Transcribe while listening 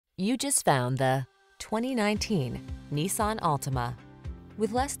You just found the 2019 Nissan Altima.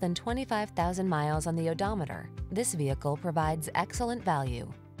 With less than 25,000 miles on the odometer, this vehicle provides excellent value.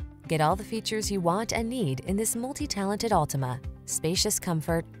 Get all the features you want and need in this multi-talented Altima. Spacious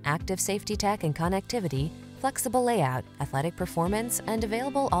comfort, active safety tech and connectivity, flexible layout, athletic performance, and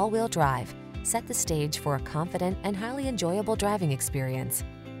available all-wheel drive set the stage for a confident and highly enjoyable driving experience.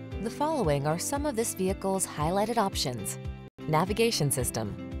 The following are some of this vehicle's highlighted options: navigation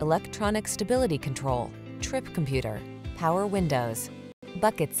system, electronic stability control, trip computer, power windows,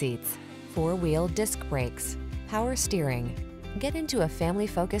 bucket seats, four-wheel disc brakes, power steering. Get into a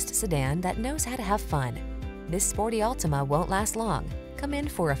family-focused sedan that knows how to have fun. This sporty Altima won't last long. Come in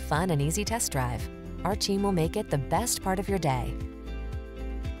for a fun and easy test drive. Our team will make it the best part of your day.